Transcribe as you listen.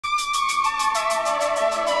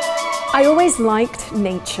I always liked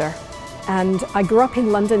nature, and I grew up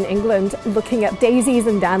in London, England, looking at daisies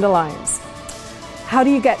and dandelions. How do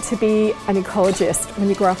you get to be an ecologist when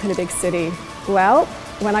you grow up in a big city? Well,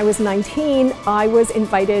 when I was 19, I was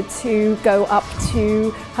invited to go up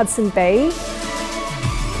to Hudson Bay.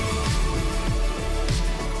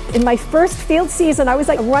 In my first field season, I was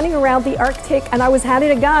like running around the Arctic and I was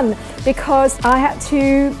handed a gun because I had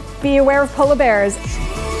to be aware of polar bears.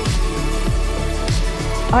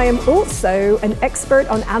 I am also an expert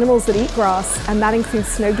on animals that eat grass, and that includes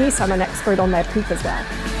snow geese. I'm an expert on their poop as well.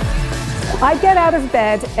 I get out of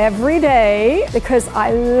bed every day because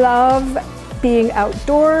I love being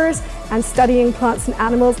outdoors and studying plants and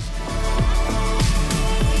animals.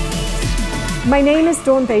 My name is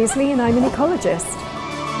Bazely and I'm an ecologist.